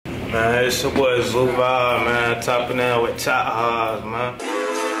Man, it's your boy Zovile, man, topping in with hize, man.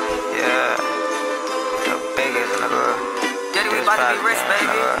 Yeah, the biggest nigga. Daddy, we about to be rich,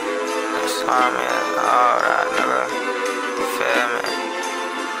 baby. Swami and all that, nigga. You feel me?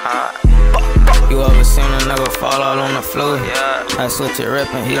 You ever seen a nigga fall out on the floor? Yeah. I switch it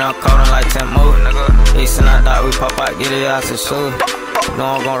rippin', he done caught him like 10 more, nigga. He seen I thought we pop out, get it out to show.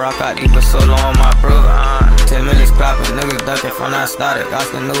 No, I'm gon' rock out deeper solo on my bro. 10 minutes clapping, niggas ducking from that static.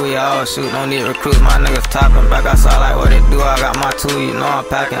 Oscar knew we all shoot, no need recruits. My niggas topping back outside like what it do. I got my tool, you know I'm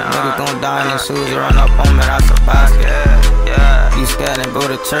packing. Niggas gon' die in their shoes, you run up on me, that's a basket. Yeah. You scared and go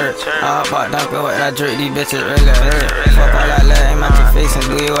to church. I hop out dumping with that jerk, these bitches really hurt. Fuck all that lead, aim at your face and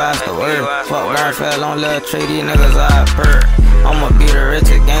do your ass the word. Fuck burn, fell on little trade, these niggas I perk. I'ma be the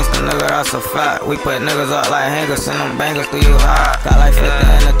richest gangster, nigga, that's a fact. We put niggas up like hangers, send them bangers through you hot. Got like 50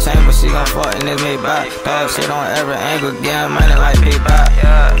 in the chamber, she gon' fuck and this made back. Dog shit on every angle, getting money like payback.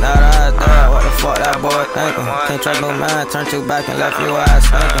 Now that I what the fuck that boy thinking? Can't trust no man, turn you back and left your ass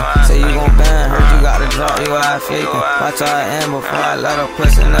thinking. Say you gon' ban, heard you got to drop your ass faking. Watch how I end before I let a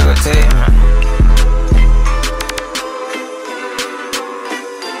pussy nigga take me.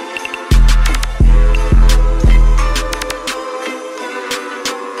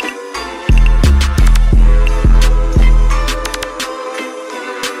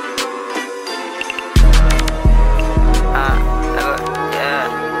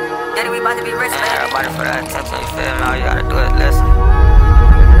 We about to be rich, baby. Everybody for that attention, you feel me? All you gotta do is listen.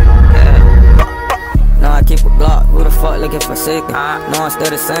 No, I keep a Glock, who the fuck looking for second? No, I'm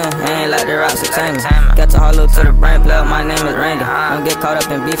still the same, I ain't like the raps entertainment. Catch a hollow to the brain, player, my name is Randy. Don't get caught up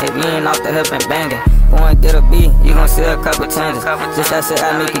in beef, if you ain't off the hip and banging. Go and get a beat, you gon' see a couple changes. Just that shit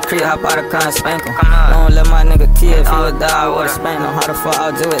I make you creep, hop out of car and spank him. Don't let my nigga T, if he would die, I would've spanked him. How the fuck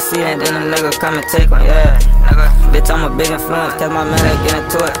I'll do it, see, and then the nigga come and take him, yeah. Bitch, I'm a big influence, cause my man ain't get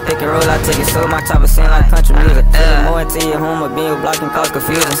into it. Pick and roll, I take it slow, my chopper sing like country music. Feeling more into your home, but being blocked can cause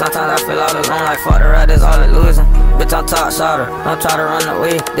confusion. Sometimes I feel all alone, like fuck the ride, that's all illusion. Bitch, I'm top shotter, don't try to run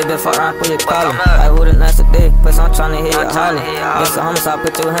away. They been fuck around, put your collar. Like who the next day, puss, I'm tryna hear you holler. It's a homicide,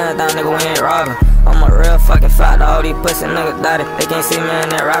 put your hands down, nigga, we ain't robbing. I'm a real fucking fat dog, all these pussy niggas daddy. They can't see me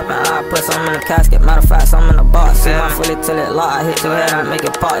in there rapping, I put some in the casket. Matter of fact, some in the box. See my fully till it lock, I hit your head and make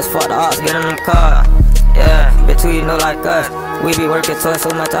it pop. It's fuck the ops, get in them car. Yeah, bitch, who you know like us? We be working towards so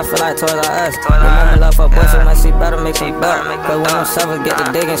much, I feel like towards us. Your mama love her boy so much, she better make some butt. Cause when them shovels get to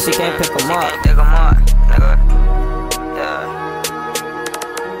digging, she can't pick them up.